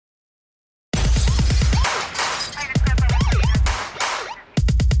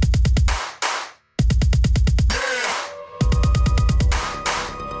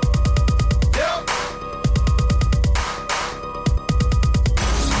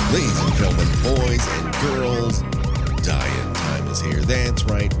Ladies and gentlemen, boys and girls, die-in time is here. That's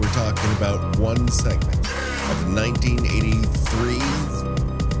right, we're talking about one segment of 1983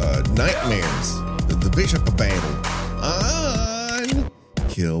 Nightmares, the Bishop of Battle, on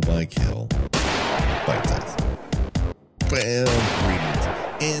Kill by Kill. Bite size. Well, greetings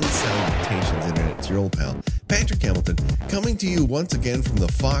and salutations, Internet. It's your old pal, Patrick Hamilton, coming to you once again from the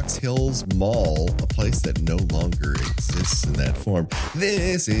Fox Hills Mall, a place that no longer exists in that form.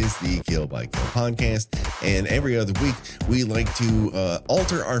 This is the Kill by Kill podcast, and every other week we like to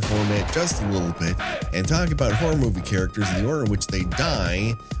alter our format just a little bit and talk about horror movie characters in the order in which they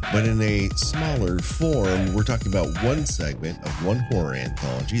die, but in a smaller form. We're talking about one segment of one horror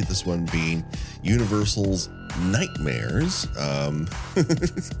anthology, this one being Universal's Nightmares.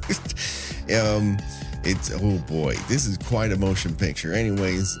 It's, oh boy, this is quite a motion picture.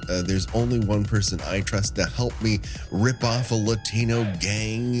 Anyways, there's only one person I trust to help me rip off a Latino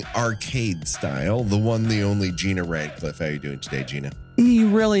gang arcade style. The one, the only, Gina Radcliffe. How are you doing today, Gina? You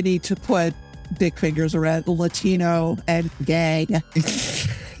really need to put big fingers around Latino and gang.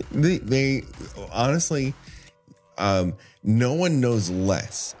 They honestly, no one knows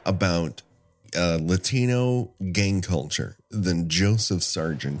less about Latino gang culture than Joseph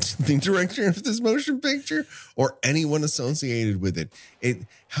Sargent, the director of this motion picture, or anyone associated with it.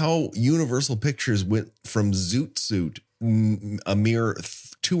 How Universal Pictures went from Zoot Suit a mere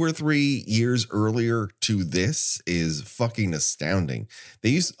 2 or 3 years earlier to this is fucking astounding.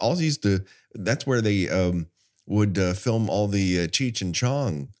 They used to, that's where they would film all the Cheech and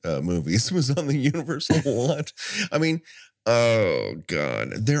Chong movies, was on the Universal lot. I mean, oh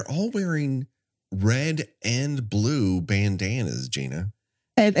God, they're all wearing red and blue bandanas, Gina.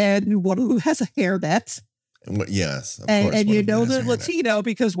 And one of them has a hairnet. Yes, of course. And you know they're Latino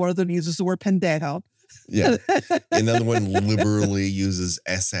because one of them uses the word pendejo. Yeah. Another one liberally uses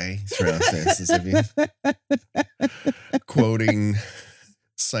essay throughout this. Quoting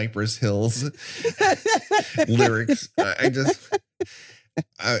Cypress Hill's lyrics.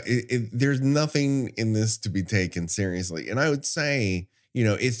 There's nothing in this to be taken seriously. And I would say, you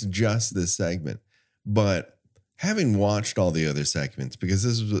know, it's just this segment, but having watched all the other segments,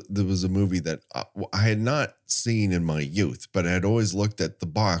 because there was a movie that I had not seen in my youth, but I had always looked at the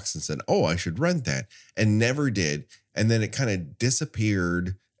box and said, oh, I should rent that, and never did. And then it kind of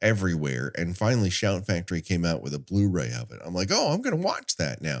disappeared everywhere. And finally Shout Factory came out with a Blu-ray of it. I'm like, oh, I'm going to watch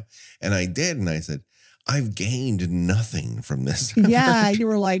that now. And I did. And I said, I've gained nothing from this. Yeah. You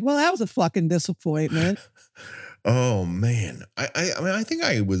were like, well, that was a fucking disappointment. Oh man. I mean, I think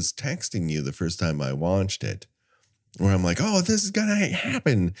I was texting you the first time I watched it, where I'm like, oh, this is going to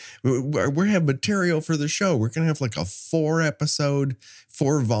happen. We're have material for the show. We're going to have like a 4-volume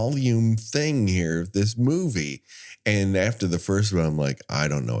thing here, this movie. And after the first one, I'm like, I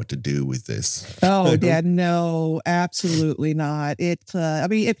don't know what to do with this. Oh yeah, no, absolutely not. I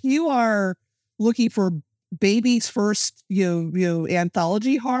mean, if you are looking for baby's first,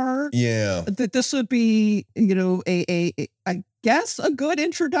 anthology horror, yeah, that this would be, I guess a good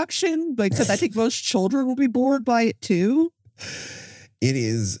introduction, because I think most children will be bored by it too. It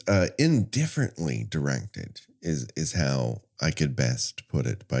is indifferently directed, is how I could best put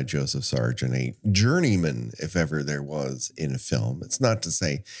it, by Joseph Sargent, a journeyman, if ever there was, in film. It's not to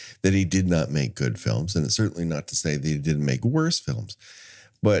say that he did not make good films, and it's certainly not to say that he didn't make worse films,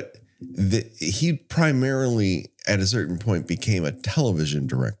 but he primarily, at a certain point, became a television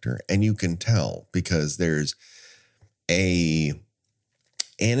director, and you can tell because there's a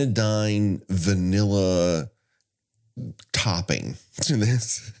anodyne vanilla topping to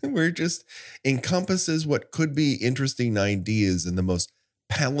this, where it just encompasses what could be interesting ideas in the most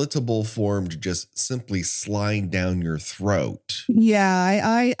palatable form to just simply slide down your throat.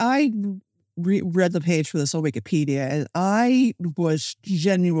 Yeah, I read the page for this on Wikipedia, and I was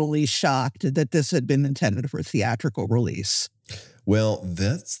genuinely shocked that this had been intended for theatrical release. Well,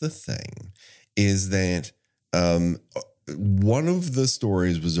 that's the thing, is that one of the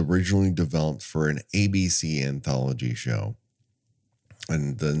stories was originally developed for an ABC anthology show,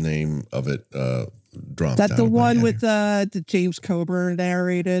 and the name of it dropped out. That the one with the James Coburn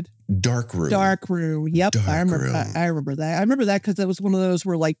narrated? Dark Room. Dark Room. Yep. Dark I remember Room. I remember that. I remember that because it was one of those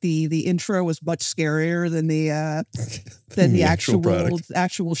where like the intro was much scarier than the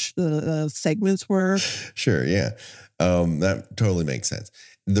actual segments were. Sure. Yeah. That totally makes sense.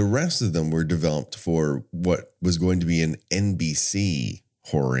 The rest of them were developed for what was going to be an NBC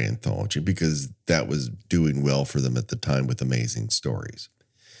horror anthology, because that was doing well for them at the time with Amazing Stories.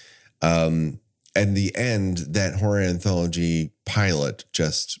 And the end, that horror anthology pilot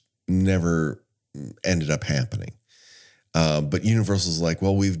just never ended up happening. But Universal's like,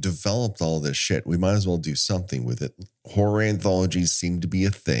 well, we've developed all this shit. We might as well do something with it. Horror anthologies seem to be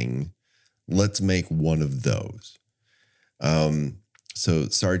a thing. Let's make one of those. So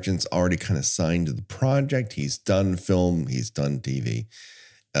Sargent's already kind of signed to the project. He's done film. He's done TV.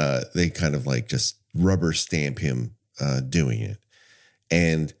 They kind of like just rubber stamp him doing it.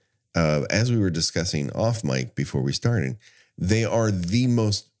 And as we were discussing off mic before we started, they are the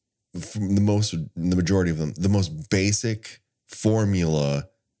majority of them, the most basic formula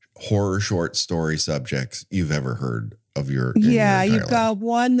horror short story subjects you've ever heard of your. Yeah, your you've got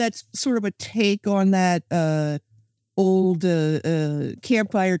one that's sort of a take on that old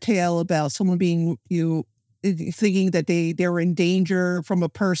campfire tale about someone being thinking that they were in danger from a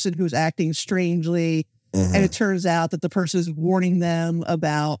person who's acting strangely. Mm-hmm. And it turns out that the person is warning them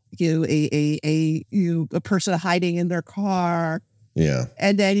about a person hiding in their car. Yeah.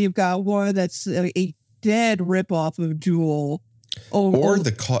 And then you've got one that's a dead ripoff of Jewel.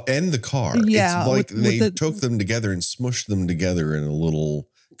 The car and the car. Yeah. It's like they took them together and smushed them together in a little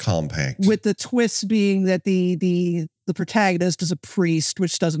compact. With the twist being that the protagonist is a priest,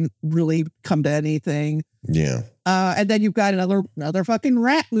 which doesn't really come to anything. Yeah. And then you've got another fucking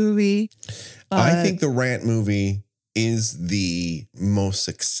rat movie. I think the rat movie is the most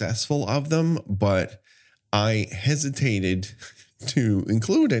successful of them, but I hesitated to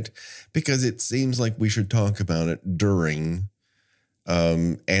include it because it seems like we should talk about it during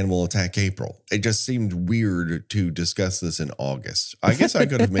Animal Attack April. It just seemed weird to discuss this in August. I guess I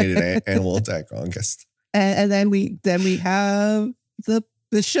could have made it Animal Attack August. And then we have the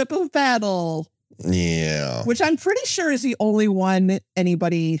Bishop of Battle. Yeah. Which I'm pretty sure is the only one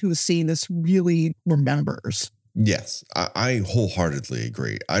anybody who's seen this really remembers. Yes, I wholeheartedly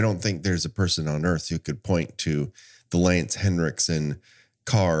agree. I don't think there's a person on earth who could point to the Lance Henriksen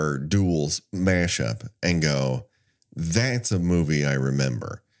car duels mashup and go, that's a movie I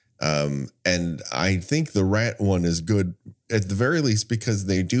remember. And I think the rat one is good at the very least because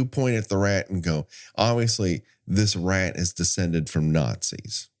they do point at the rat and go, obviously this rat is descended from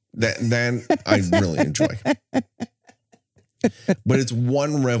Nazis. That I really enjoy. But it's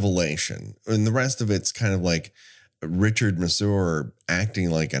one revelation. And the rest of it's kind of like Richard Masur acting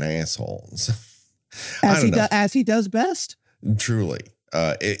like an asshole. So, as he does best. Truly.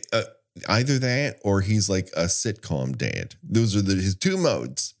 Either that or he's like a sitcom dad. Those are his two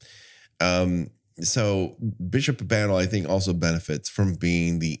modes. So Bishop of Battle, I think, also benefits from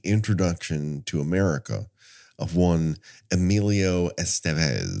being the introduction to America of one Emilio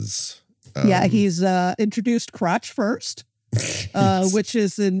Estevez. He's introduced crotch first, which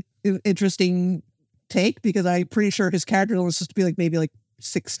is an interesting take because I'm pretty sure his character was supposed to be maybe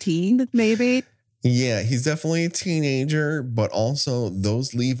 16, maybe. Yeah, he's definitely a teenager, but also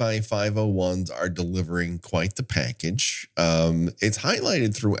those Levi 501s are delivering quite the package. It's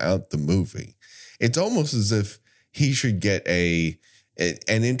highlighted throughout the movie. It's almost as if he should get an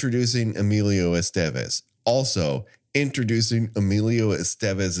introducing Emilio Estevez. Also, introducing Emilio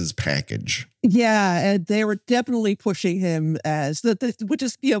Estevez's package. Yeah, and they were definitely pushing him as which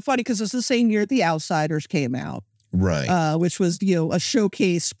is funny because it's the same year The Outsiders came out, right? Which was a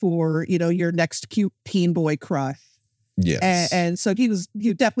showcase for your next cute teen boy crush. Yes, and so he was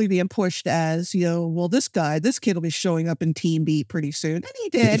definitely being pushed as this kid will be showing up in Teen Beat pretty soon, and he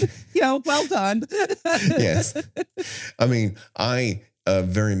did. Well done. Yes, I mean I have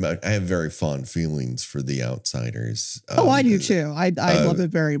very fond feelings for The Outsiders. I do too. I love it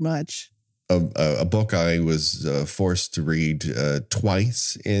very much. A book I was forced to read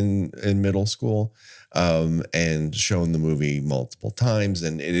twice in middle school, and shown the movie multiple times,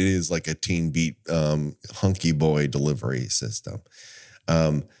 and it is like a Teen Beat hunky boy delivery system.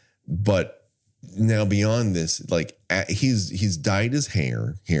 But now beyond this, he's dyed his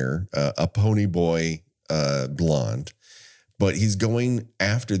hair here, a pony boy blonde. But he's going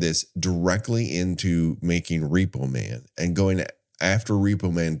after this directly into making Repo Man and going after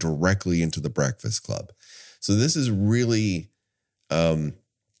Repo Man directly into the Breakfast Club. So this is really,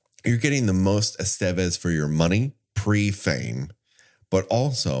 you're getting the most Estevez for your money pre-fame, but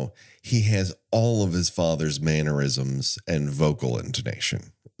also he has all of his father's mannerisms and vocal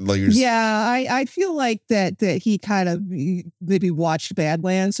intonation. I feel like that he kind of maybe watched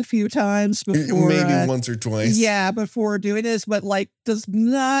Badlands a few times before, maybe once or twice. Yeah, before doing this, but does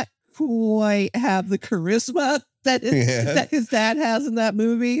not quite have the charisma that his dad has in that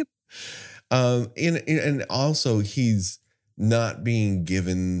movie. And also he's not being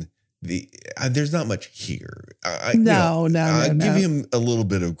given there's not much here. No. Give him a little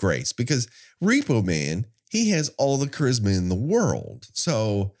bit of grace because Repo Man, he has all the charisma in the world.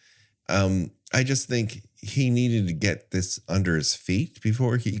 So I just think he needed to get this under his feet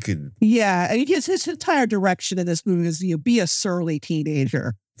before he could. Yeah, and his entire direction in this movie is be a surly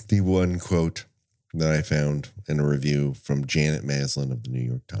teenager. The one quote that I found in a review from Janet Maslin of the New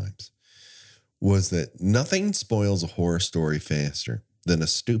York Times was that nothing spoils a horror story faster than a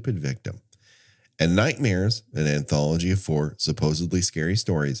stupid victim. And Nightmares, an anthology of 4 supposedly scary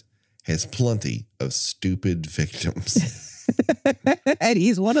stories, has plenty of stupid victims. And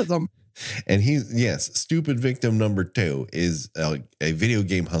he's one of them. And stupid victim number 2 is a video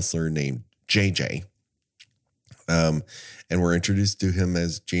game hustler named JJ. And we're introduced to him,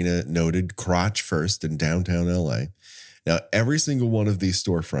 as Gina noted, crotch first in downtown LA. Now, every single one of these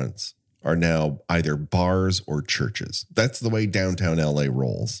storefronts are now either bars or churches. That's the way downtown LA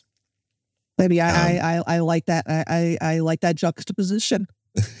rolls. Maybe I like that. I like that juxtaposition.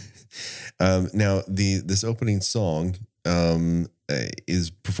 Now, this opening song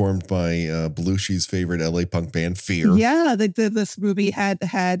is performed by Belushi's favorite LA punk band, Fear. Yeah, this movie had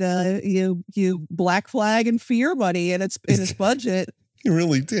you Black Flag and Fear money in its budget. It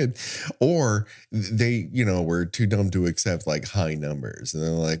really did. Or they, were too dumb to accept like high numbers, and they're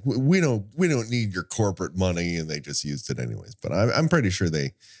like, we don't need your corporate money, and they just used it anyways. But I'm pretty sure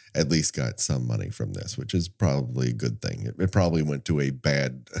they at least got some money from this, which is probably a good thing. It probably went to a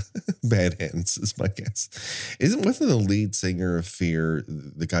bad hands, is my guess. Wasn't the lead singer of Fear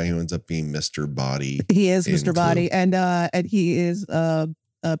the guy who ends up being Mr. Body? He is Mr. Body, and he is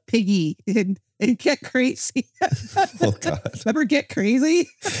Piggy in Get Crazy. Oh God! Remember Get Crazy?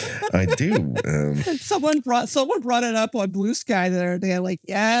 I do. Someone brought it up on Blue Sky the other day. Like,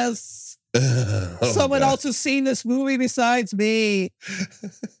 yes. Someone else has seen this movie besides me.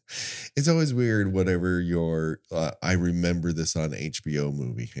 It's always weird whenever your I remember this on HBO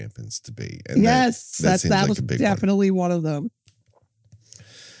movie happens to be. And that was a big definitely one of them.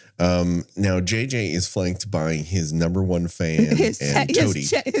 Now JJ is flanked by his number one fan and Toady,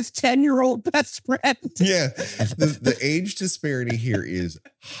 his 10-year-old best friend. Yeah, the age disparity here is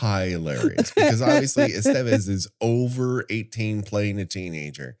hilarious because obviously Estevez is over 18 playing a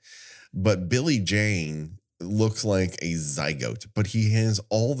teenager, but Billy Jane looks like a zygote, but he has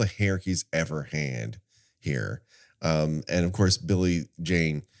all the hair he's ever had here, and of course Billy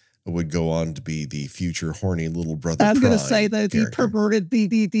Jane would go on to be the future horny little brother. I'm going to say that he perverted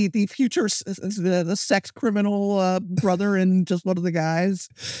the future the sex criminal brother and Just One of the Guys.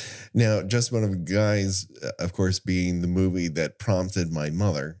 Now, Just One of the Guys, of course, being the movie that prompted my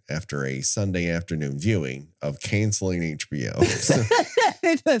mother after a Sunday afternoon viewing of canceling HBO.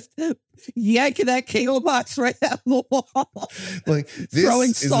 Just yanking that cable box right out of the wall, like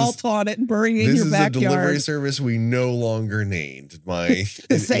throwing salt on it and burying it in your backyard. This is a delivery service we no longer need. My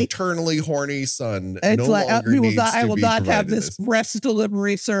eternally horny son I will not have this breast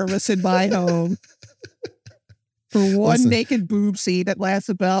delivery service in my home. For one naked boob scene that lasts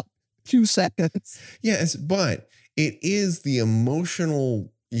about 2 seconds. Yes, but it is the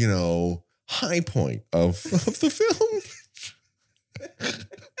emotional, high point of the film.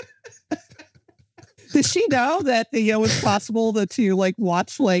 Does she know that it's possible to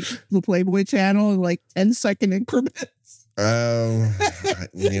watch the Playboy channel in 10-second increments?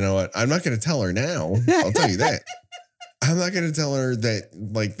 You know what? I'm not going to tell her now. I'll tell you that. I'm not going to tell her that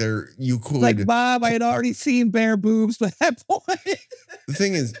you could. Mom, I had already seen bare boobs by that point. The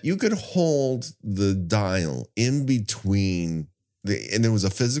thing is, you could hold the dial in between and there was a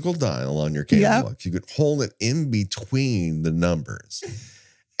physical dial on your cable box. You could hold it in between the numbers.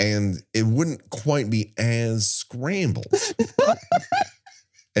 And it wouldn't quite be as scrambled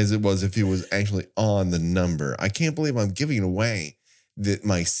as it was if it was actually on the number. I can't believe I'm giving away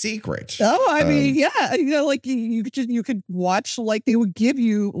my secret. Oh, I mean, yeah, you could watch they would give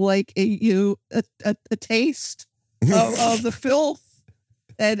you a taste of the filth,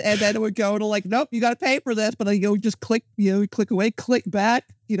 and then it would go to nope, you got to pay for this, but just click click away, click back.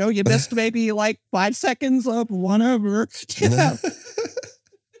 You missed maybe 5 seconds of whatever.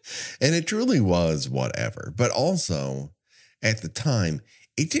 And it truly was whatever. But also, at the time,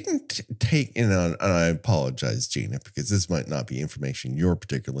 it didn't take, and I apologize, Gina, because this might not be information you're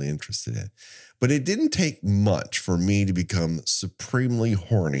particularly interested in, but it didn't take much for me to become supremely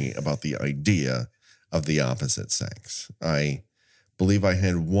horny about the idea of the opposite sex. I believe I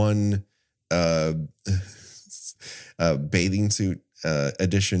had one bathing suit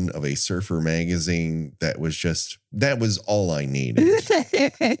edition of a surfer magazine that was all I needed.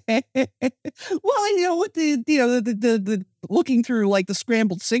 Well, with the looking through the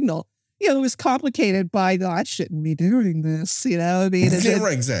scrambled signal, it was complicated by I shouldn't be doing this, I mean,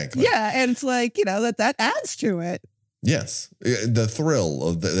 right, exactly. Yeah, and it's that adds to it. Yes, the thrill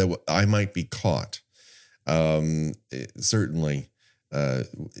of that I might be caught. Certainly,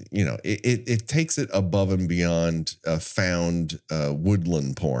 it takes it above and beyond found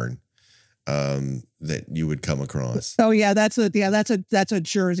woodland porn that you would come across. Oh yeah, that's a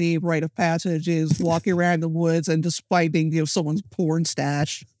Jersey rite of passage, is walking around the woods and just finding someone's porn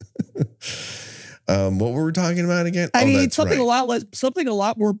stash. What were we talking about again? I mean, something right. Something a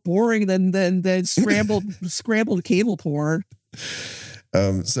lot more boring than scrambled cable porn.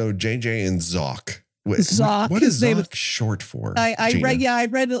 So JJ and Zoc. Zoc. What is Zoc short for? I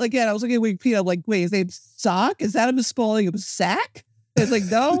read it again. I was looking at Wikipedia. I'm like, wait, his name's Zoc? Is that a misspelling of sack? It's like,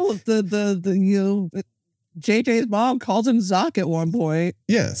 no, JJ's mom calls him Zoc at one point.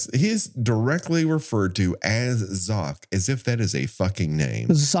 Yes, he is directly referred to as Zoc, as if that is a fucking name.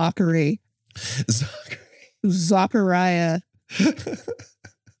 Zachary. Zachariah.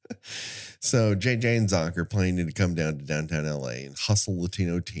 So JJ and Zoc are planning to come down to downtown LA and hustle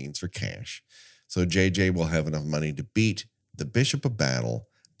Latino teens for cash. So JJ will have enough money to beat the Bishop of Battle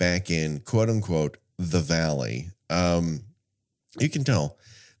back in, quote unquote, the Valley. You can tell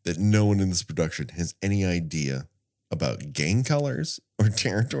that no one in this production has any idea about gang colors or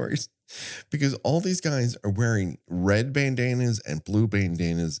territories, because all these guys are wearing red bandanas and blue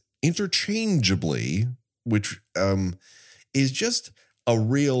bandanas interchangeably, which is just a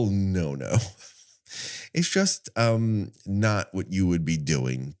real no-no. It's just not what you would be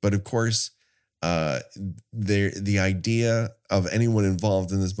doing. But of course, the idea of anyone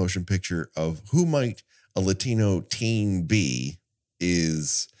involved in this motion picture of who might a Latino teen be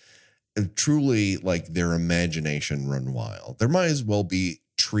is truly like their imagination run wild. There might as well be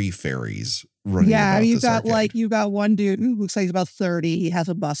tree fairies running. Yeah, you got one dude who looks like he's about 30. He has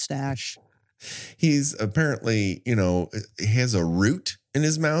a mustache. He's apparently, he has a root in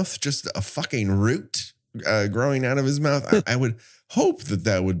his mouth, just a fucking root growing out of his mouth. I would hope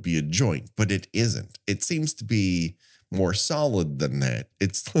that would be a joint, but it isn't. It seems to be more solid than that.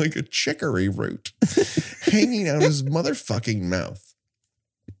 It's like a chicory root hanging out of his motherfucking mouth.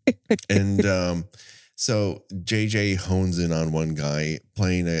 And so JJ hones in on one guy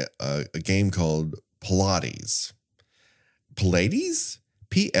playing a game called Pilates. Pilates?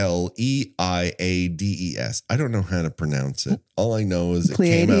 Pleiades. I don't know how to pronounce it. All I know is it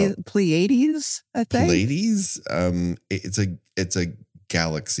came out. Pleiades, I think. Pleiades. It's a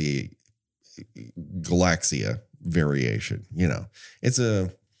galaxia variation. It's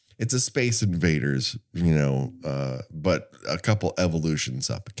a Space Invaders. But a couple evolutions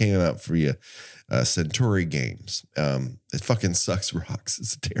up. It came out for you. Centauri Games. It fucking sucks rocks.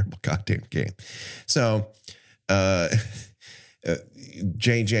 It's a terrible goddamn game. So,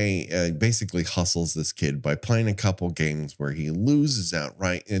 JJ basically hustles this kid by playing a couple games where he loses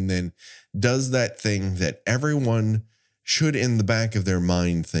outright and then does that thing that everyone should in the back of their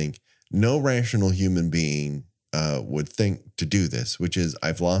mind think no rational human being would think to do this, which is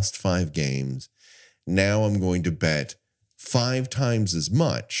I've lost 5 games. Now I'm going to bet 5 times as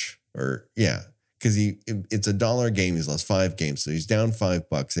much, because it's $1 game. He's lost 5 games. So he's down $5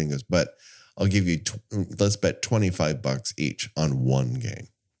 and he goes, but I'll give you, let's bet $25 each on one game.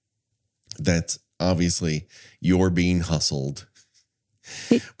 That's obviously you're being hustled.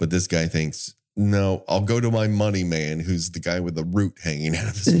 But this guy thinks, no, I'll go to my money man, who's the guy with the root hanging out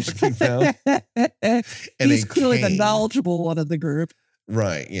of his fucking mouth. And he's clearly the knowledgeable one of the group.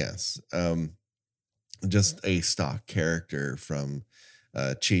 Right, yes. Just a stock character from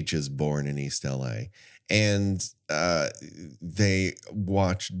Cheech is Born in East LA. And they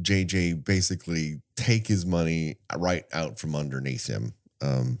watch JJ basically take his money right out from underneath him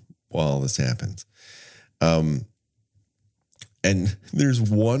while this happens. And there's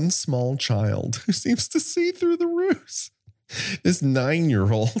one small child who seems to see through the ruse. This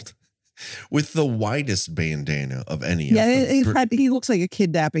 9-year-old with the widest bandana of any of them. He looks like a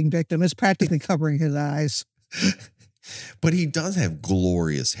kidnapping victim. It's practically covering his eyes. But he does have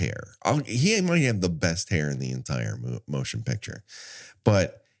glorious hair. He might have the best hair in the entire motion picture.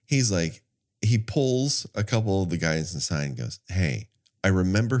 But he's like, he pulls a couple of the guys aside and goes, hey, I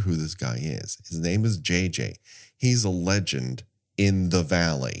remember who this guy is. His name is JJ. He's a legend in the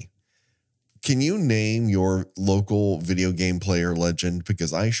Valley. Can you name your local video game player legend?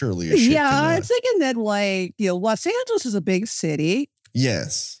 Because I surely as shit cannot. I'm thinking that Los Angeles is a big city.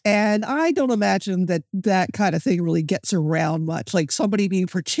 Yes. And I don't imagine that kind of thing really gets around much. Like somebody being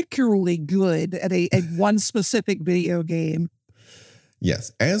particularly good at one specific video game.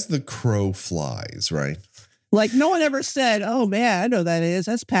 Yes. As the crow flies, right? Like no one ever said, oh man, I know that is.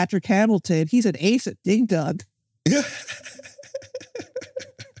 That's Patrick Hamilton. He's an ace at Dig Dug. Yeah.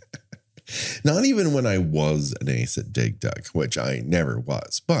 Not even when I was an ace at Dig Dug, which I never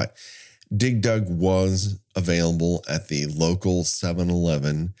was. But Dig Dug was available at the local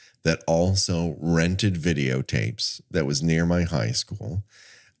 7-Eleven that also rented videotapes that was near my high school.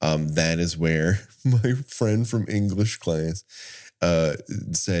 That is where my friend from English class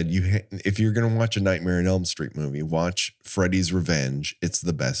said, if you're going to watch a Nightmare on Elm Street movie, watch Freddy's Revenge. It's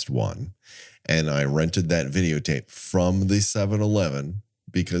the best one. And I rented that videotape from the 7-Eleven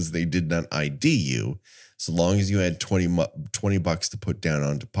because they did not ID you. So long as you had $20 to put down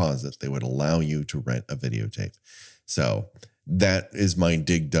on deposit, they would allow you to rent a videotape. So that is my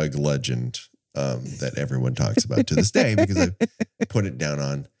Dig Dug legend that everyone talks about to this day because I put it down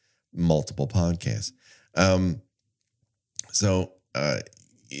on multiple podcasts. So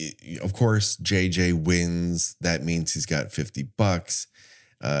of course, JJ wins. That means he's got $50.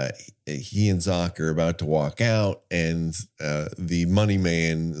 He and Zoc are about to walk out, and the money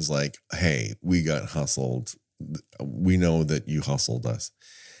man is like, hey, we got hustled. We know that you hustled us.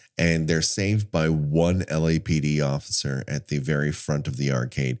 And they're saved by one LAPD officer at the very front of the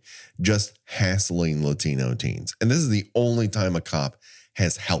arcade, just hassling Latino teens. And this is the only time a cop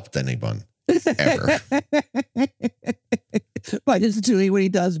has helped anyone ever. By just doing what he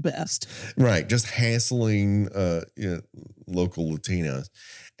does best. Right. Just hassling local Latinos.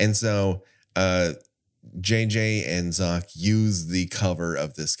 And so JJ and Zoc use the cover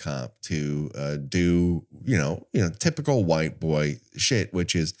of this cop to do, typical white boy shit,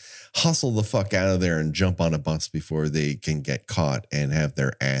 which is hustle the fuck out of there and jump on a bus before they can get caught and have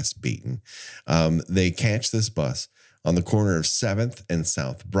their ass beaten. They catch this bus on the corner of 7th and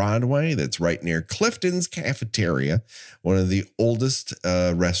South Broadway. That's right near Clifton's Cafeteria, one of the oldest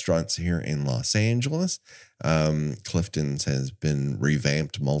restaurants here in Los Angeles. Clifton's has been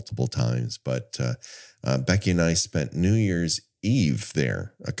revamped multiple times, but Becky and I spent New Year's Eve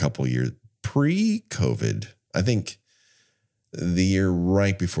there a couple years pre-COVID. I think the year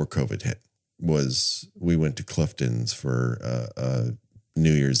right before COVID hit we went to Clifton's for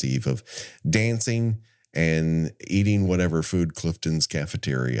New Year's Eve of dancing and eating whatever food Clifton's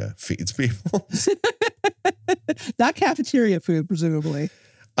Cafeteria feeds people. Not cafeteria food, presumably.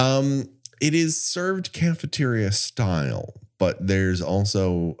 It is served cafeteria style, but there's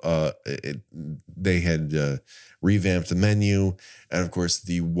also, they had revamped the menu. And of course,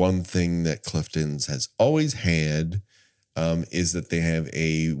 the one thing that Clifton's has always had is that they have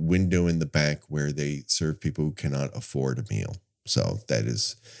a window in the back where they serve people who cannot afford a meal. So that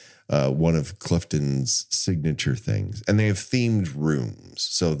is one of Clifton's signature things. And they have themed rooms.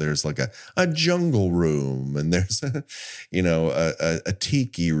 So there's like a jungle room, and there's a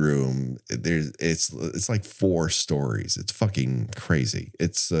tiki room. It's like 4 stories. It's fucking crazy.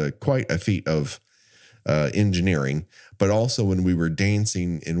 It's quite a feat of engineering. But also when we were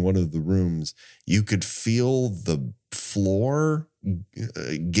dancing in one of the rooms, you could feel the floor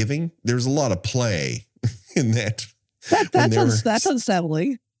giving. There's a lot of play in that. That's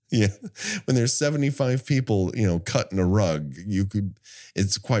unsettling. Yeah. When there's 75 people, cutting a rug,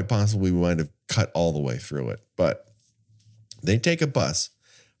 it's quite possible we might have cut all the way through it. But they take a bus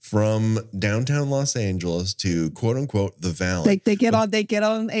from downtown Los Angeles to quote unquote the Valley. They get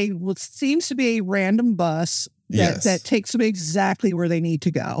on what seems to be a random bus that takes them exactly where they need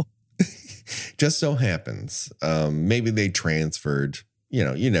to go. Just so happens. Maybe they transferred.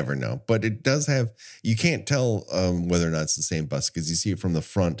 You never know, but it does have, you can't tell whether or not it's the same bus because you see it from the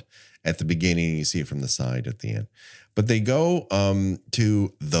front at the beginning and you see it from the side at the end. But they go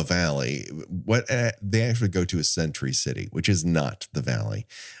to the Valley. What they actually go to is Century City, which is not the Valley.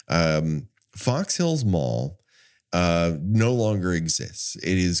 Fox Hills Mall no longer exists.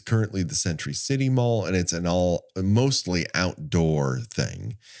 It is currently the Century City Mall, and it's mostly outdoor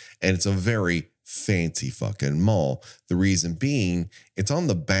thing. And it's a very fancy fucking mall. The reason being, it's on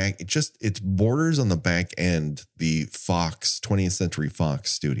the back. It borders on the back end the 20th Century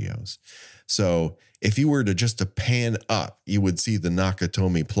Fox studios. So if you were to pan up, you would see the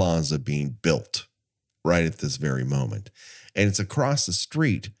Nakatomi Plaza being built right at this very moment. And it's across the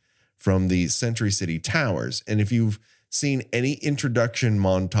street from the Century City Towers. And if you've seen any introduction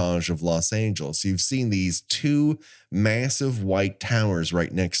montage of Los Angeles, you've seen these 2 massive white towers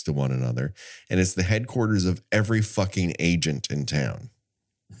right next to one another. And it's the headquarters of every fucking agent in town.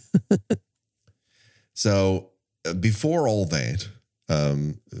 So before all that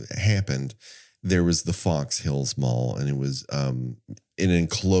happened, there was the Fox Hills Mall, and it was an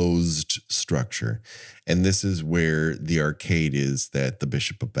enclosed structure. And this is where the arcade is that the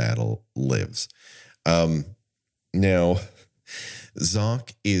Bishop of Battle lives. Now,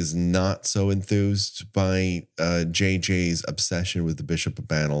 Zoc is not so enthused by JJ's obsession with the Bishop of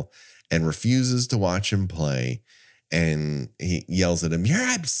Battle and refuses to watch him play. and he yells at him,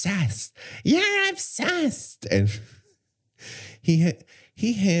 "You're obsessed. You're obsessed." And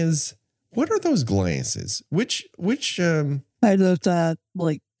he has, what are those glasses? Which I looked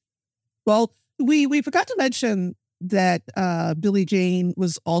like, well, we forgot to mention that Billy Jane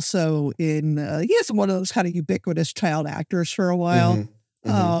was also in, he is one of those kind of ubiquitous child actors for a while.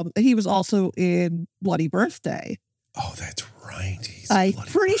 Mm-hmm. Mm-hmm. He was also in Bloody Birthday. Oh, that's right. I'm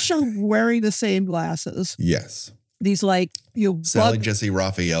pretty sure wearing the same glasses. Yes. These like Sally Jesse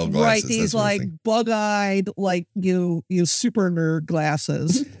Raphael glasses. Right, these like bug-eyed, like you super nerd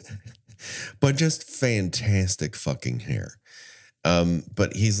glasses. But just fantastic fucking hair.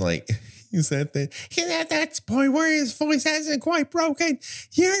 But he's like, he's at that point where his voice hasn't quite broken.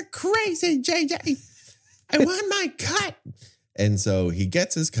 You're crazy, JJ. I want my cut. And so he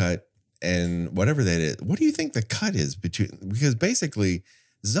gets his cut, and whatever that is. What do you think the cut is between? Because basically,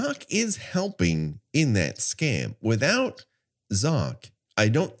 Zoc is helping in that scam. Without Zoc, I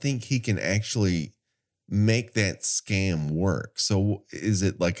don't think he can actually make that scam work. So is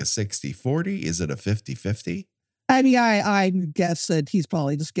it like a 60-40? Is it a 50-50? I mean, I guess that he's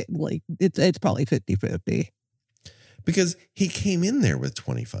probably just getting like, it's probably 50-50. Because he came in there with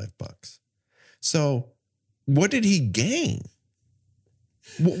 $25. So what did he gain?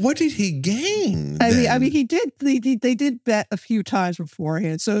 What did he gain? I mean, he did. They did bet a few times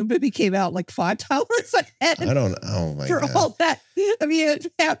beforehand, so it maybe came out like $5 ahead. I don't. Oh my god! For all that, I mean,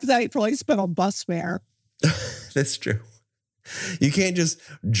 half that he probably spent on bus fare. That's true. You can't just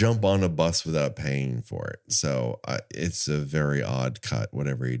jump on a bus without paying for it. So it's a very odd cut,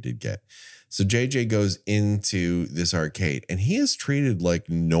 whatever he did get. So JJ goes into this arcade, and he is treated like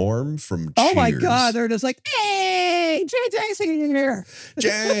Norm from Cheers. Oh my god! They're just like, hey, JJ's here.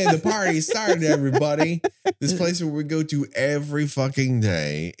 Jay, the party started, everybody. This place where we go to every fucking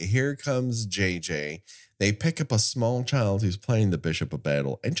day. Here comes JJ. They pick up a small child who's playing the Bishop of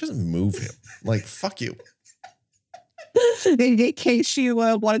Battle and just move him. Like, fuck you. In case you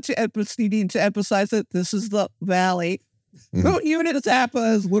wanted to needing to emphasize that this is the Valley. Moon Unit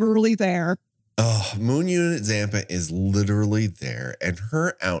Zappa is literally there. Oh, Moon Unit Zappa is literally there, and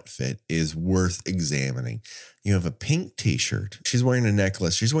her outfit is worth examining. You have a pink t-shirt. She's wearing a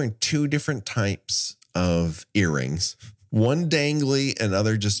necklace. She's wearing two different types of earrings. One dangly,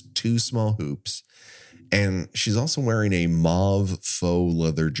 another just two small hoops. And she's also wearing a mauve faux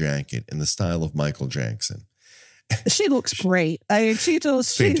leather jacket in the style of Michael Jackson. She looks great. I mean, she's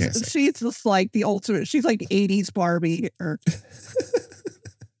just like the ultimate. She's like 80s Barbie.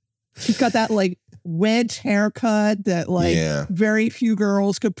 She's got that like wedge haircut that like very few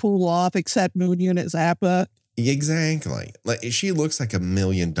girls could pull off except Moon Unit Zappa. Exactly. Like she looks like $1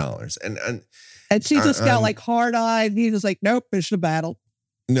 million. And she just got like hard eyed. He's just like, nope, Bishop of Battle.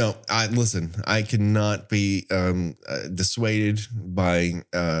 No, listen, I cannot be dissuaded by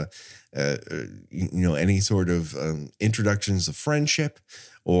any sort of introductions of friendship,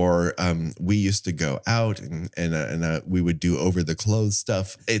 or we used to go out and we would do over the clothes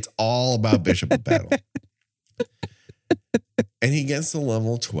stuff. It's all about Bishop of Battle. And he gets to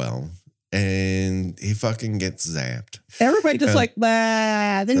level 12 and he fucking gets zapped. Everybody just like,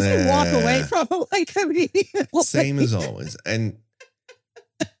 bah, then just walk away from him like immediately. Same as always. And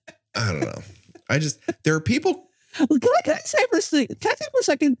I don't know. There are people. Can I say for a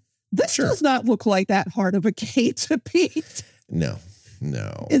second? This does not look like that hard of a game to beat. No.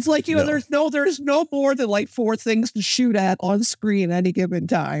 It's like, there's no more than like 4 things to shoot at on screen at any given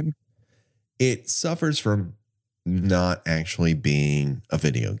time. It suffers from not actually being a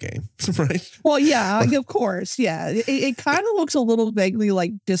video game, right? Well, yeah, of course. Yeah. It kind of looks a little vaguely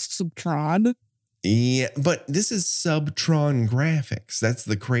like Discs of Tron. Yeah, but this is Subtron graphics. That's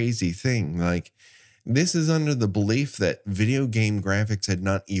the crazy thing. Like, this is under the belief that video game graphics had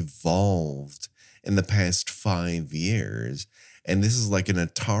not evolved in the past 5 years. And this is like an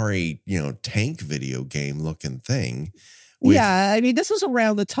Atari, tank video game looking thing. Yeah, I mean, this was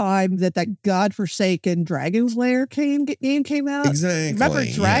around the time that godforsaken Dragon's Lair game came out. Exactly. Remember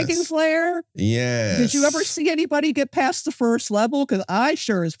Dragon's Lair? Yes. Did you ever see anybody get past the first level? Because I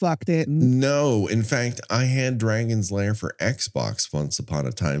sure as fuck didn't. No. In fact, I had Dragon's Lair for Xbox once upon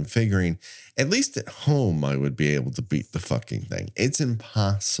a time, figuring at least at home I would be able to beat the fucking thing. It's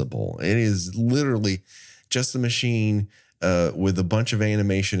impossible. It is literally just a machine with a bunch of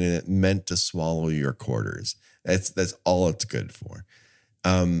animation in it meant to swallow your quarters. That's all it's good for.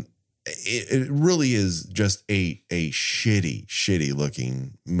 It really is just a shitty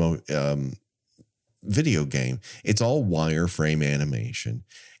looking video game. It's all wireframe animation,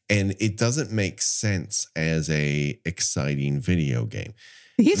 and it doesn't make sense as a exciting video game.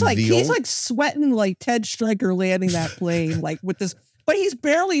 He's like sweating like Ted Stryker landing that plane, like with this, but he's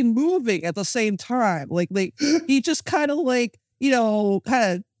barely moving at the same time. Like he just kind of like, you know,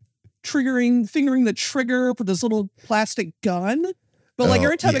 kind of fingering the trigger for this little plastic gun. But like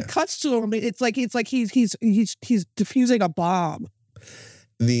every time it cuts to him, it's like he's diffusing a bomb.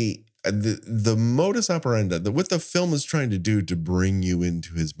 The modus operandi, what the film is trying to do to bring you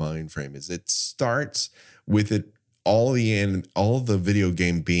into his mind frame is it starts with all the video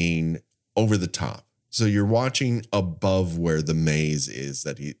game being over the top. So you're watching above where the maze is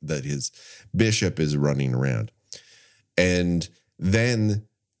that his bishop is running around. And then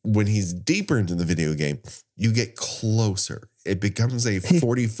when he's deeper into the video game, you get closer. It becomes a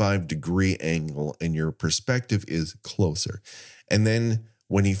 45-degree angle and your perspective is closer. And then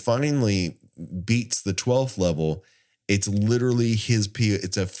when he finally beats the 12th level, it's literally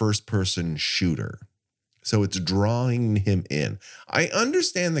it's a first-person shooter. So it's drawing him in. I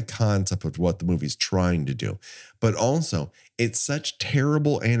understand the concept of what the movie's trying to do, but also it's such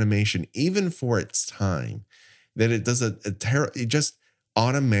terrible animation, even for its time, that it does it just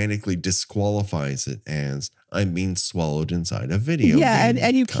automatically disqualifies it as I'm being swallowed inside a video game.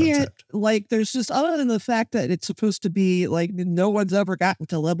 And you concept. Can't, like, there's just, other than the fact that it's supposed to be like no one's ever gotten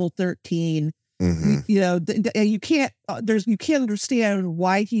to level 13, you know, you can't understand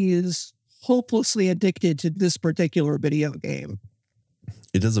why he is hopelessly addicted to this particular video game.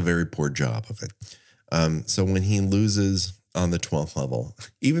 It does a very poor job of it. So when he loses on the 12th level,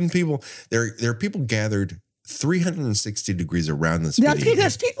 even people, there are people gathered 360 degrees around this video.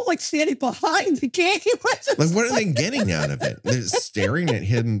 There's people like standing behind the game. Like, what are they getting out of it? They're staring at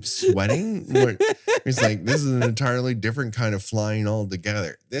him sweating. He's like, this is an entirely different kind of flying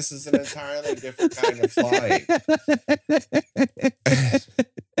altogether. This is an entirely different kind of flying.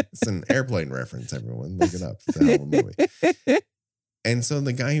 It's an airplane reference, everyone. Look it up. It's a hell of a movie. And so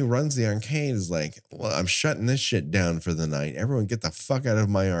the guy who runs the arcade is like, well, I'm shutting this shit down for the night. Everyone get the fuck out of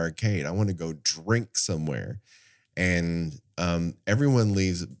my arcade. I want to go drink somewhere. And everyone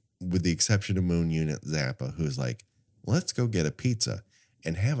leaves with the exception of Moon Unit Zappa, who's like, let's go get a pizza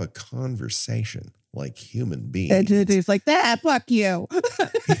and have a conversation like human beings. And he's like, fuck you.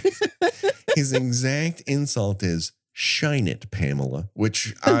 His exact insult is, shine it, Pamela,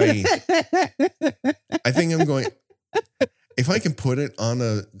 which I think I'm going... If I can put it on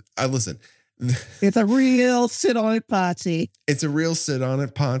listen. It's a real sit on it potty. It's a real sit on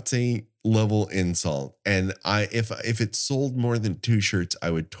it potty level insult. And if it sold more than 2 shirts,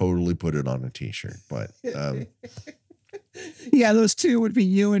 I would totally put it on a t-shirt. But yeah, those 2 would be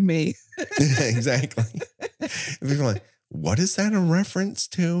you and me. Exactly. People are like, what is that a reference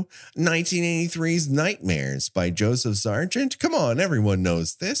to? 1983's Nightmares by Joseph Sargent. Come on, everyone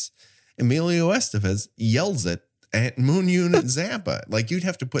knows this. Emilio Estevez yells it at Moon Unit Zappa. Like, you'd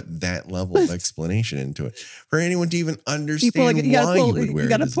have to put that level of explanation into it for anyone to even understand why you would wear it. You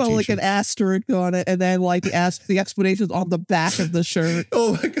got to put like an asterisk on it, and then like the explanations on the back of the shirt.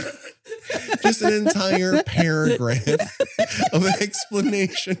 Oh my God. Just an entire paragraph of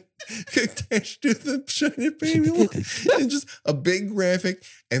explanation attached to the shiny baby. And just a big graphic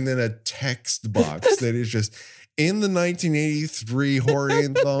and then a text box that is just in the 1983 horror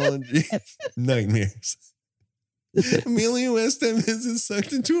anthology Nightmares. Emilio Estevez is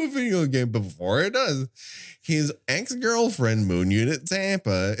sucked into a video game. Before it does, his ex-girlfriend, Moon Unit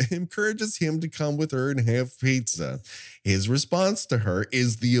Zappa, encourages him to come with her and have pizza. His response to her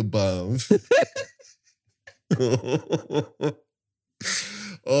is the above.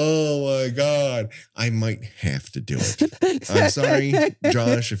 Oh my God. I might have to do it. I'm sorry,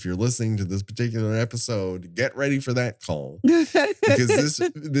 Josh, if you're listening to this particular episode, get ready for that call. Because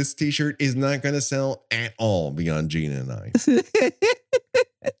this t-shirt is not going to sell at all beyond Gina and I.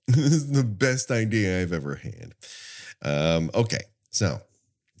 This is the best idea I've ever had. Okay, so,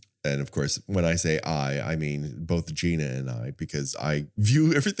 and of course, when I say I mean both Gina and I, because I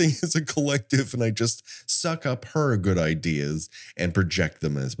view everything as a collective and I just suck up her good ideas and project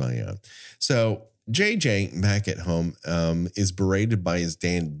them as my own. So JJ back at home is berated by his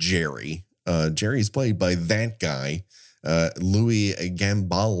dad, Jerry. Jerry's played by that guy, Louis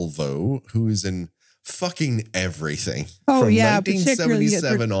Gambalvo, who is in fucking everything from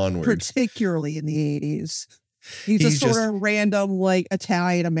 1977 onwards. Particularly in the 80s. He's a sort of random, like,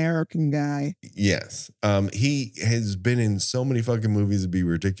 Italian-American guy. Yes. He has been in so many fucking movies, it'd be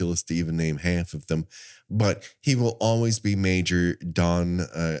ridiculous to even name half of them. But he will always be Major Don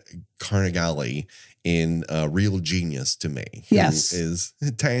Carnegie in Real Genius to me. Yes. Who is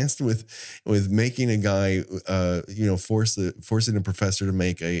tasked with making a guy, forcing a professor to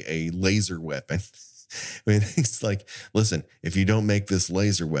make a laser weapon. I mean, he's like, listen, if you don't make this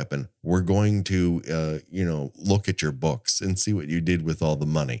laser weapon, we're going to, look at your books and see what you did with all the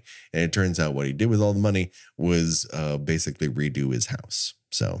money. And it turns out what he did with all the money was basically redo his house.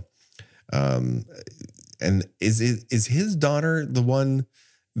 So, and is his daughter the one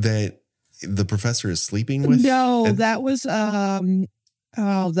that the professor is sleeping with? No, that was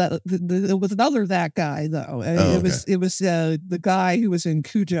it was another that guy though. It was the guy who was in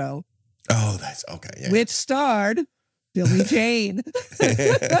Cujo. Oh, that's okay. Yeah. Which starred Billie Jane.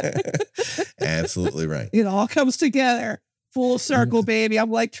 Absolutely right. It all comes together. Full circle, baby.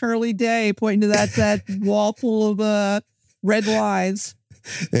 I'm like Turley Day pointing to that wall full of red lines.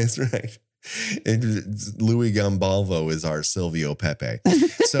 That's right. Louis Gambalvo is our Silvio Pepe.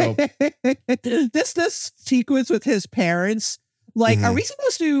 So this sequence with his parents, like, are we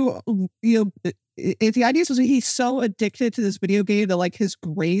supposed to, if the idea is he's so addicted to this video game that like his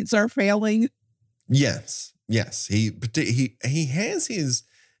grades are failing? Yes. He has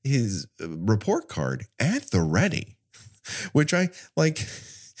his report card at the ready, which I like.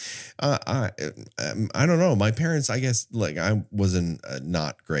 I don't know. My parents, I guess, like I was a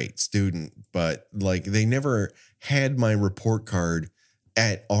not great student, but like they never had my report card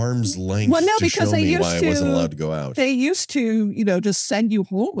at arm's length to show me why I wasn't allowed to go out. They used to, just send you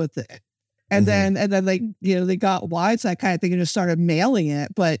home with it. And then they, they got wise, that kind of thing, and just started mailing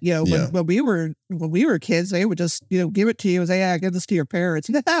it. But, when we were kids, they would just, give it to you and say, yeah, give this to your parents.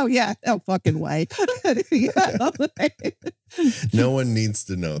 Oh, yeah, no fucking way. No one needs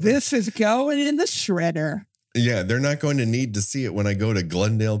to know this is going in the shredder. Yeah, they're not going to need to see it when I go to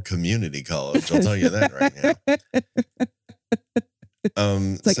Glendale Community College. I'll tell you that right now.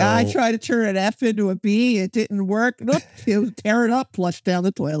 It's like, I tried to turn an F into a B. It didn't work. Nope, it was tear it up, flush down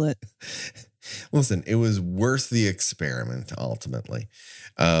the toilet. Listen, it was worth the experiment. Ultimately,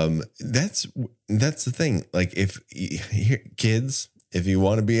 that's the thing. Like, kids, if you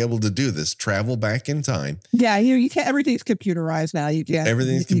want to be able to do this, travel back in time. Yeah, you can't. Everything's computerized now.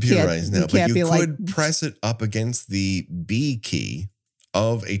 Everything's computerized now, but you could press it up against the B key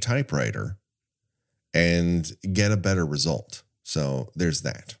of a typewriter and get a better result. So there's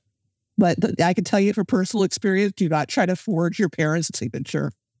that. But I can tell you from personal experience, do not try to forge your parents'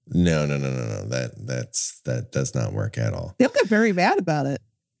 signature. No. That does not work at all. They'll get very mad about it.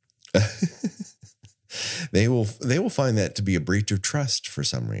 They will find that to be a breach of trust for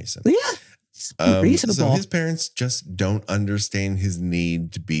some reason. Yeah. Reasonable. So his parents just don't understand his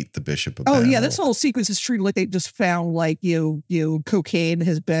need to beat the bishop of battle. Yeah, this whole sequence is treated like they just found like cocaine in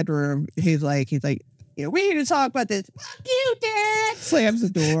his bedroom. He's like, we need to talk about this. Fuck you, Dad. Slams the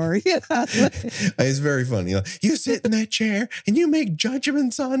door. It's very funny. You sit in that chair and you make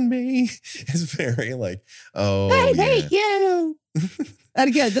judgments on me. It's very like, I hate you. And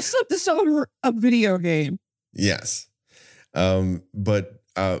again, this is a video game. Yes. But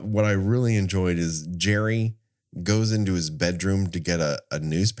what I really enjoyed is Jerry goes into his bedroom to get a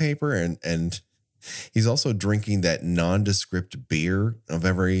newspaper and he's also drinking that nondescript beer of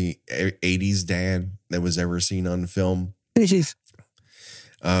every 80s dad that was ever seen on film. So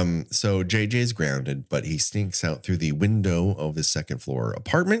JJ's grounded, but he sneaks out through the window of his second floor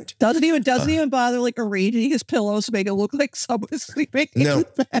apartment. Doesn't even bother like arranging his pillows to make it look like someone's sleeping in his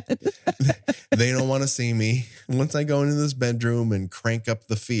bed. They don't want to see me. Once I go into this bedroom and crank up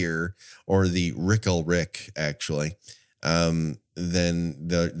the fear, or the Rickle Rick, actually, then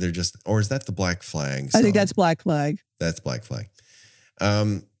they're just, or is that the Black Flag song? I think that's Black Flag. That's Black Flag.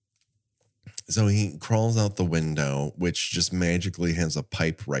 So he crawls out the window, which just magically has a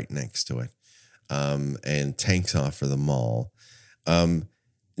pipe right next to it, and takes off for the mall.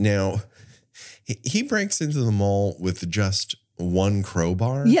 Now, he breaks into the mall with just one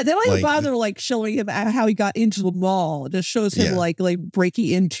crowbar. Yeah, they don't even bother like showing him how he got into the mall. It just shows him like breaking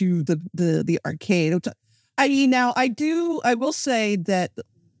into the arcade. I mean, now I will say that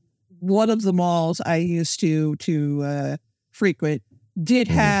one of the malls I used to frequent did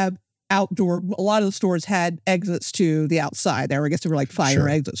have outdoor. A lot of the stores had exits to the outside there. I guess there were like fire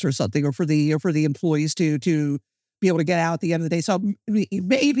exits or something, or for the employees to be able to get out at the end of the day. So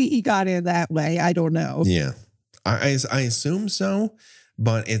maybe he got in that way. I don't know. Yeah, I assume so,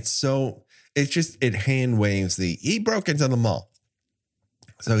 but it hand waves he broke into the mall.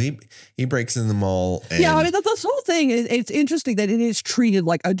 So he breaks in the mall. And yeah, I mean, this whole thing, it's interesting that it is treated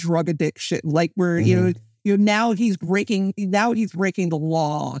like a drug addiction, like where, now he's breaking the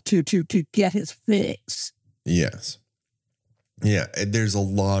law to get his fix. Yes. Yeah. There's a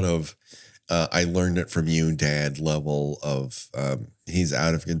lot of, I learned it from you, Dad, level of, he's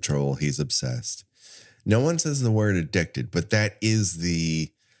out of control. He's obsessed. No one says the word addicted, but that is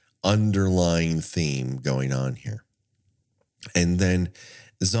the underlying theme going on here. And then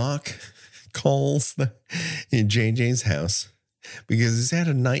Zoc calls in JJ's house because he's had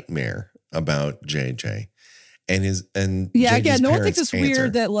a nightmare about JJ. And JJ's again, no one thinks it's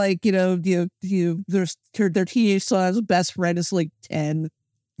weird that, like, their teenage son's best friend is like 10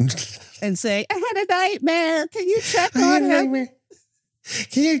 and say, I had a nightmare. Can you check on him?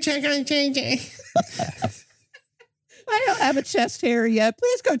 Can you check on JJ? I don't have a chest hair yet.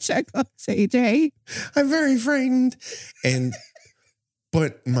 Please go check on JJ. I'm very frightened.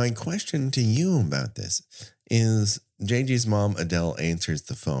 But my question to you about this is JJ's mom, Adele, answers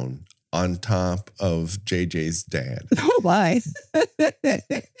the phone on top of JJ's dad. Oh, my.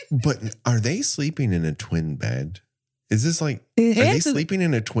 But are they sleeping in a twin bed? Is this like, are they sleeping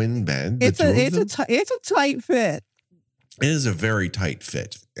in a twin bed? It's a tight fit. It is a very tight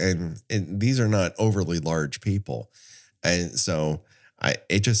fit. And these are not overly large people. And so I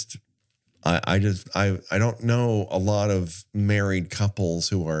don't know a lot of married couples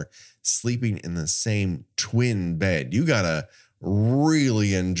who are sleeping in the same twin bed. You gotta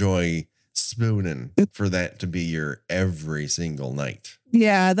really enjoy spooning for that to be your every single night.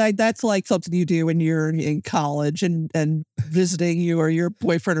 Yeah, that's like something you do when you're in college and visiting you or your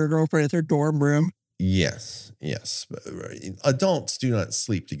boyfriend or girlfriend at their dorm room. Yes. Adults do not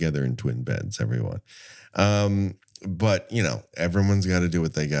sleep together in twin beds, everyone. But, everyone's got to do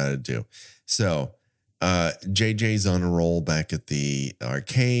what they got to do. So JJ's on a roll back at the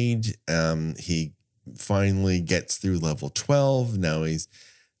arcade. He finally gets through level 12. Now he's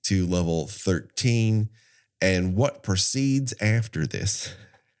to level 13. And what proceeds after this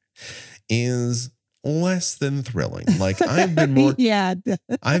is less than thrilling. Like, I've been more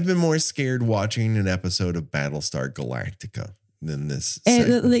I've been more scared watching an episode of Battlestar Galactica than this.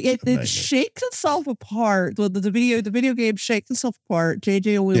 And it shakes itself apart. Well, the video game shakes itself apart.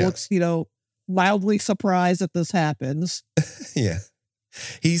 JJ only looks, mildly surprised that this happens. Yeah.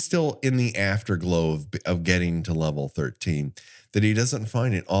 He's still in the afterglow of getting to level 13, that he doesn't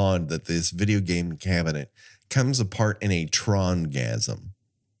find it odd that this video game cabinet comes apart in a Tron-gasm.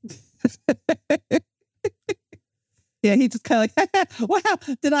 Yeah, he's just kind of like, wow,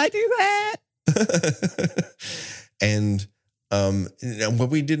 did I do that? And what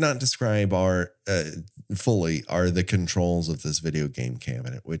we did not describe fully are the controls of this video game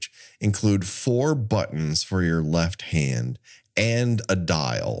cabinet, which include 4 buttons for your left hand and a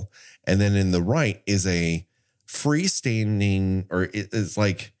dial. And then in the right is a freestanding, or it's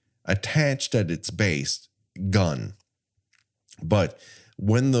like attached at its base, gun. But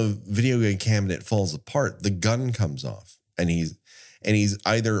when the video game cabinet falls apart, the gun comes off, and he's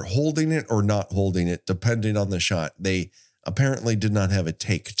either holding it or not holding it, depending on the shot. They apparently did not have a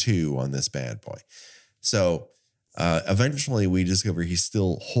take 2 on this bad boy. So eventually we discover he's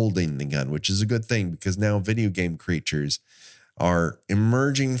still holding the gun, which is a good thing, because now video game creatures are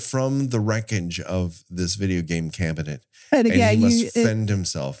emerging from the wreckage of this video game cabinet. And again, he must fend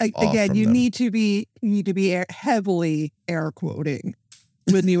himself off from them. You need to be heavily air quoting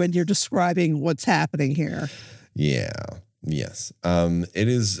when you're describing what's happening here. Yeah. Yes. It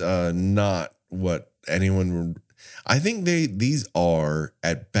is not what anyone would. I think these are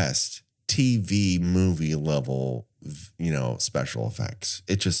at best TV movie level, special effects.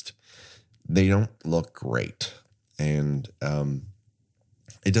 They don't look great. And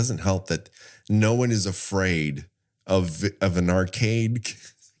it doesn't help that no one is afraid of an arcade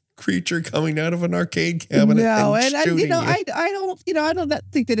creature coming out of an arcade cabinet. No, and I don't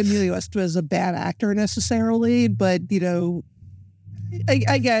think that Emilio Estevez is a bad actor necessarily, but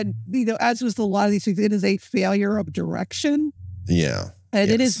again, as with a lot of these things, it is a failure of direction. Yeah,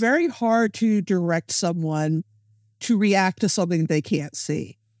 and it is very hard to direct someone to react to something they can't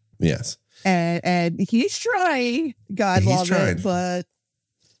see. Yes. And he's trying, God love it, but.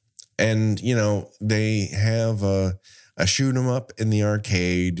 And, they have a shoot 'em up in the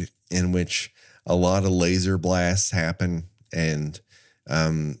arcade in which a lot of laser blasts happen. And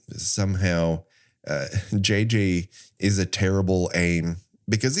somehow JJ is a terrible aim,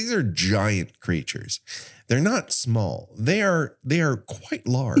 because these are giant creatures. They're not small. They are quite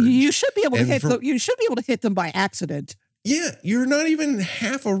large. You should be able to hit them. You should be able to hit them by accident. Yeah, you're not even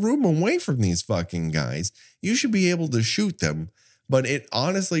half a room away from these fucking guys. You should be able to shoot them, but it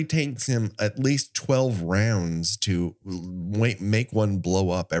honestly takes him at least 12 rounds to make one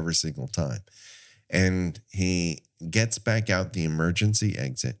blow up every single time. And he gets back out the emergency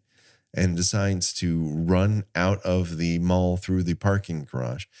exit and decides to run out of the mall through the parking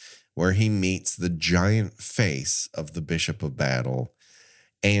garage, where he meets the giant face of the Bishop of Battle.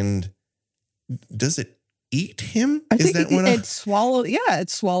 And does it eat him? I think it swallowed. Yeah, it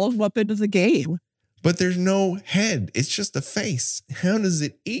swallowed him up into the game. But there's no head. It's just a face. How does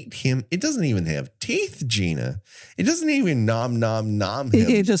it eat him? It doesn't even have teeth, Gina. It doesn't even nom him.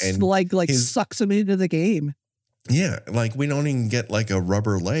 It just sucks him into the game. Yeah, like we don't even get like a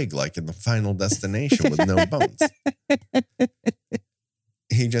rubber leg like in the Final Destination with no bones.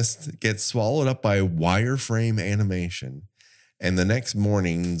 He just gets swallowed up by wireframe animation. And the next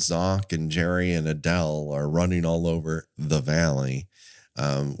morning, Zoc and Jerry and Adele are running all over the valley,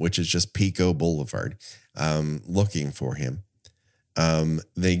 which is just Pico Boulevard, looking for him.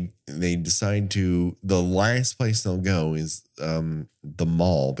 They decide the last place they'll go is the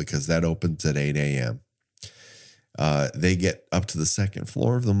mall because that opens at 8 a.m. They get up to the second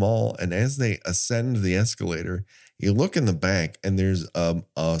floor of the mall, and as they ascend the escalator, you look in the back, and there's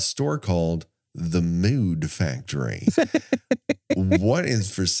a store called The Mood Factory. What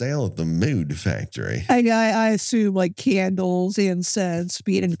is for sale at The Mood Factory? I assume like candles, incense,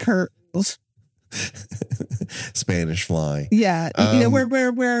 beaded curtains. Spanish fly. Yeah,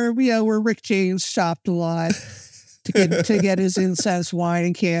 where Rick James shopped a lot to get his incense, wine,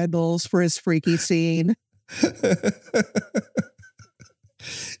 and candles for his freaky scene.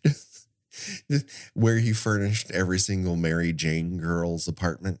 Where he furnished every single Mary Jane girl's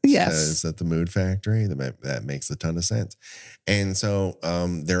apartment. Yes, is at the Mood Factory. That makes a ton of sense. And so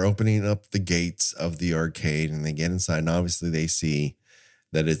they're opening up the gates of the arcade, and they get inside, and obviously they see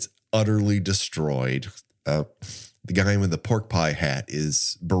that it's utterly destroyed. The guy with the pork pie hat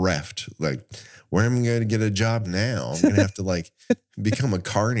is bereft. Like, where am I going to get a job now? I'm going to have to like become a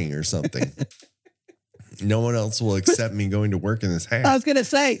carny or something. No one else will accept me going to work in this hat. I was going to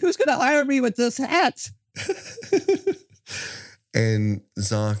say, who's going to hire me with this hat? And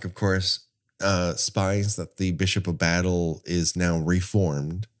Zoc, of course, spies that the Bishop of Battle is now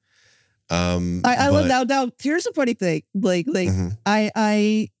reformed. Now, here's a funny thing. This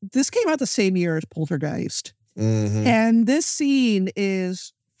came out the same year as Poltergeist. Mm-hmm. And this scene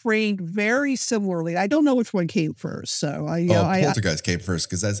is framed very similarly. I don't know which one came first. So Poltergeist came first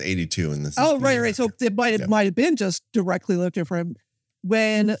because that's 82 and this. Oh, right. So it might have been just directly looked at from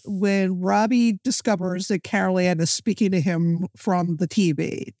when Robbie discovers that Carol Ann is speaking to him from the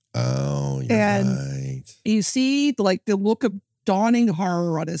TV. Oh, you're right. You see like the look of dawning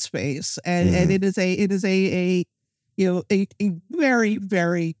horror on his face, and it is a very,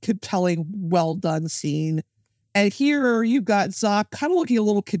 very compelling, well done scene. And here you've got Zoc kind of looking a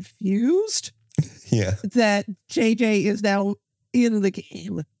little confused. Yeah. That JJ is now in the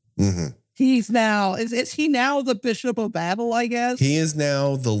game. Mm-hmm. He's now, is he now the Bishop of Battle, I guess? He is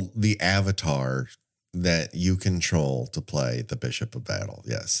now the avatar that you control to play the Bishop of Battle.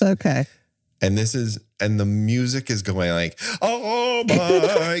 Yes. Okay. And the music is going like, oh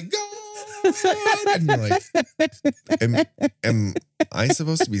my God. And you're like, am I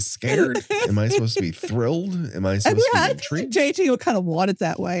supposed to be scared? Am I supposed to be thrilled? Am I supposed to be intrigued? JJ would kind of want it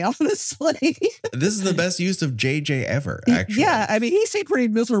that way, honestly. This is the best use of JJ ever, actually. Yeah, I mean, he seemed pretty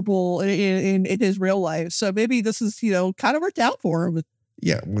miserable in his real life. So maybe this is, kind of worked out for him.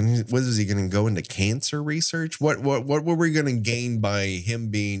 Yeah, what is he going to go into cancer research? What were we going to gain by him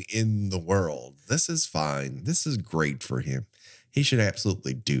being in the world? This is fine. This is great for him. He should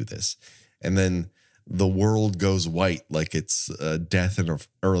absolutely do this. And then the world goes white like it's death in an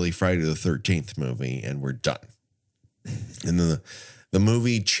early Friday the 13th movie, and we're done. And then the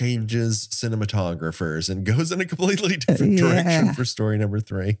movie changes cinematographers and goes in a completely different direction for story number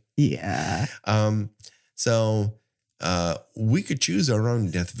 3. Yeah. So we could choose our own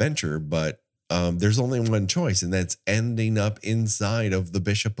death venture, but there's only one choice, and that's ending up inside of the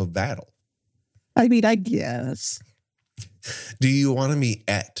Bishop of Battle. I mean, I guess. Do you want to be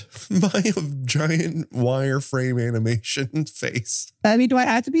ate by a giant wireframe animation face? I mean, do I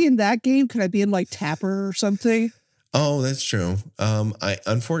have to be in that game? Could I be in like Tapper or something? Oh, that's true.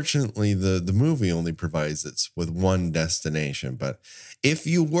 Unfortunately, the movie only provides it with one destination. But if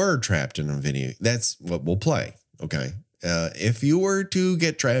you were trapped in a video, that's what we'll play. Okay. If you were to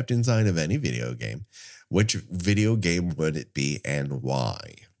get trapped inside of any video game, which video game would it be and why?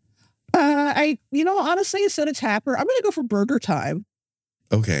 Honestly, instead of Tapper, I'm going to go for Burger Time.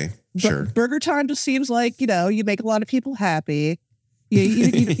 Okay, sure. Burger Time just seems like, you make a lot of people happy.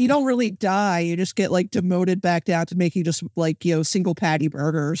 You don't really die. You just get like demoted back down to making just like, single patty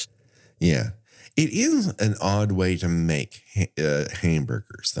burgers. Yeah. It is an odd way to make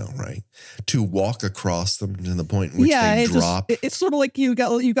hamburgers, though, right? To walk across them to the point in which they drop. It's sort of like you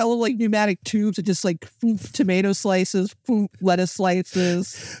got little like pneumatic tubes that just like tomato slices, lettuce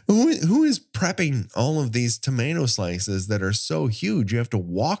slices. Who is prepping all of these tomato slices that are so huge you have to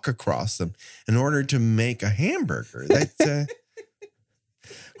walk across them in order to make a hamburger? That's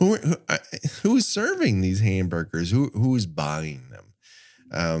who's serving these hamburgers? Who's buying them?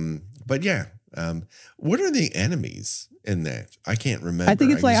 But yeah. What are the enemies in that? I can't remember. I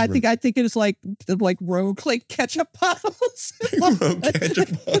think it's I think it's like rogue like ketchup bottles. Rogue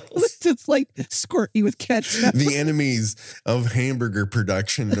ketchup bottles. Just like squirt you with ketchup. The enemies of hamburger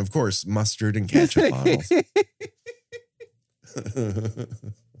production, of course, mustard and ketchup bottles.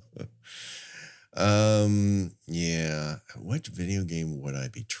 Yeah. What video game would I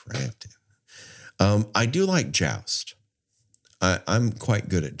be trapped in? I do like Joust. I'm quite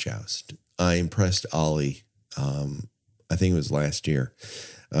good at Joust. I impressed Ollie. I think it was last year.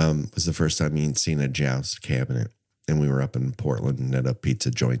 Was the first time he'd seen a Joust cabinet, and we were up in Portland at a pizza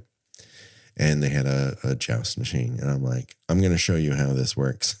joint, and they had a Joust machine, and I'm like, I'm going to show you how this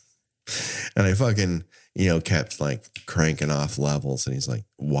works. And I fucking, kept like cranking off levels, and he's like,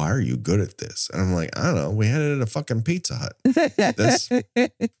 why are you good at this? And I'm like, I don't know. We had it at a fucking Pizza Hut. It's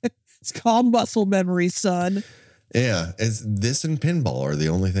called muscle memory, son. Yeah, it's this and pinball are the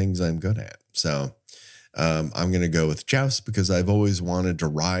only things I'm good at. So I'm going to go with Joust because I've always wanted to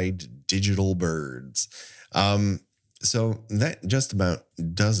ride digital birds. So that just about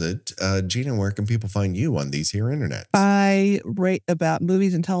does it. Gina, where can people find you on these here internet? I write about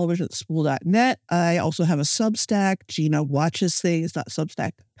movies and television at spool.net. I also have a Substack,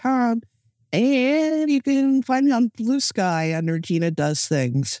 GinaWatchesThings.substack.com. And you can find me on Blue Sky under Gina Does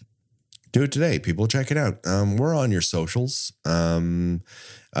Things. Do it today, people. Check it out. We're on your socials,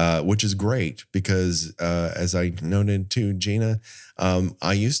 which is great because, as I noted to Gina,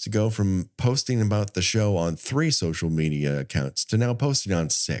 I used to go from posting about the show on 3 social media accounts to now posting on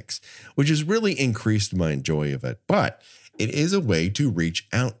 6, which has really increased my joy of it. But it is a way to reach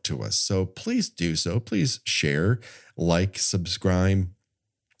out to us. So please do so. Please share, like, subscribe,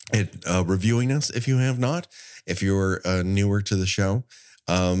 and reviewing us if you have not. If you're newer to the show.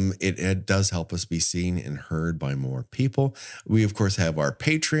 It does help us be seen and heard by more people. We, of course, have our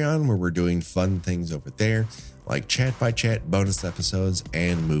Patreon where we're doing fun things over there, like chat by chat, bonus episodes,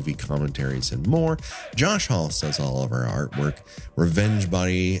 and movie commentaries and more. Josh Hollis does all of our artwork. Revenge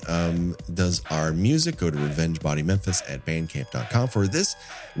Body does our music. Go to revengebodymemphis@bandcamp.com for this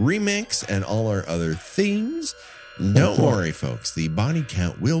remix and all our other themes. Don't worry, folks. The body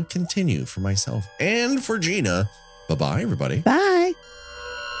count will continue for myself and for Gina. Bye-bye, everybody. Bye.